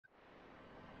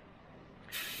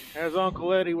As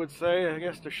Uncle Eddie would say, I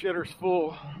guess the shitter's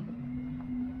full.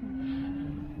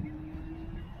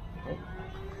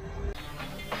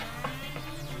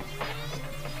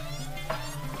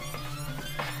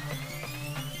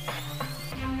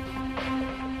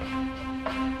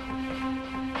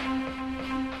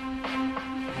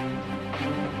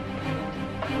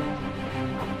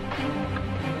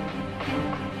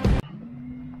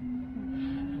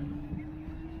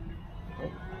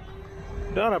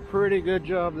 Done a pretty good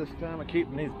job this time of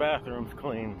keeping these bathrooms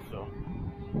clean, so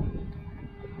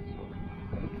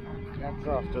hats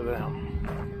off to them.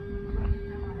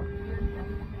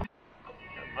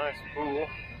 Got a nice pool.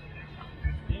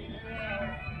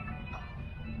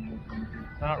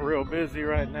 Not real busy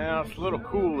right now. It's a little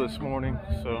cool this morning,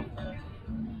 so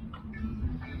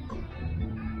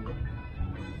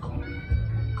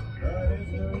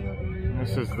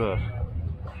this is the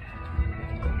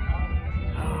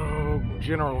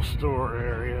general store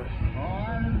area.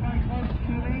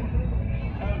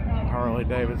 Harley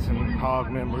Davidson hog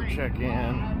member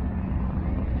check-in.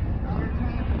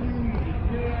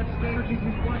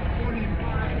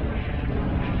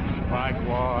 Bike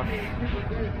wash.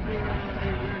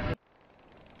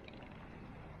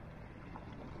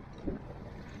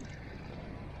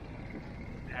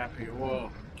 Pappy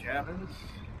Hoel cabins.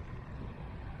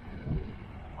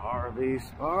 RV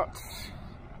spots.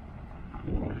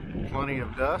 Plenty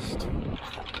of dust.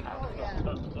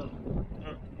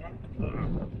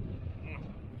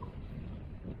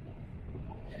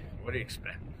 What do you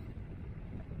expect?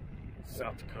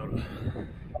 South Dakota.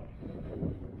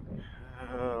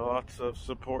 Lots of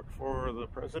support for the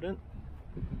president.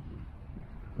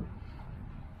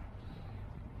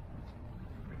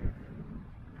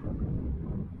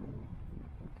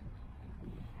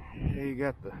 Here you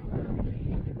got the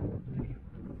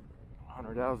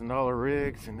 $100,000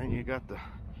 rigs, and then you got the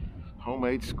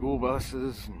homemade school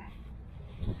buses and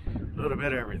a little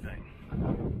bit of everything.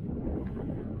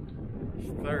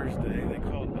 It's Thursday. They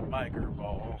call it the biker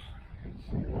ball.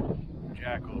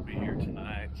 Jack will be here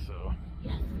tonight, so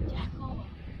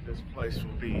this place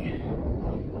will be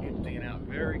emptying out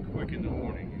very quick in the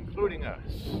morning, including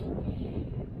us.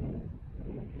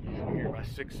 We're here by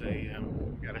 6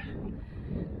 a.m.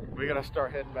 We gotta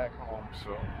start heading back home,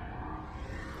 so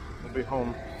we'll be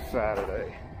home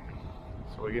Saturday.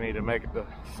 So we need to make it to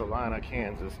Salina,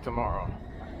 Kansas tomorrow.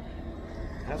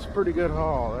 That's a pretty good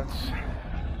haul. That's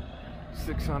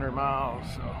 600 miles,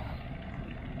 so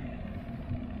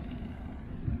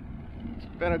it's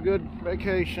been a good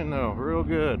vacation though, real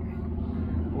good.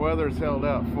 Weather's held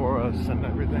out for us and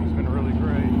everything's been really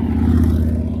great.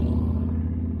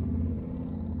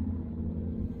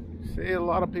 See, a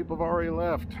lot of people have already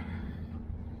left.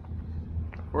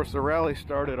 Of course, the rally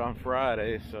started on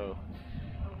Friday, so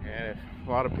and a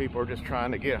lot of people are just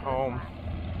trying to get home.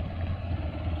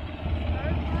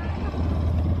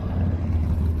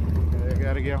 They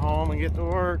got to get home and get to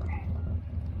work.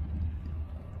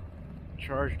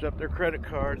 Charged up their credit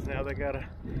cards, now they got to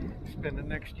spend the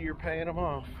next year paying them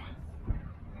off.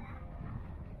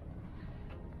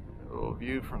 A little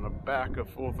view from the back of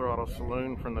Full Throttle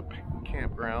Saloon from the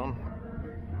campground.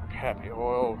 Pappy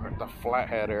Hoel at the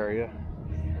Flathead area.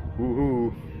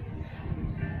 Woohoo!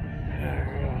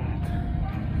 Alright.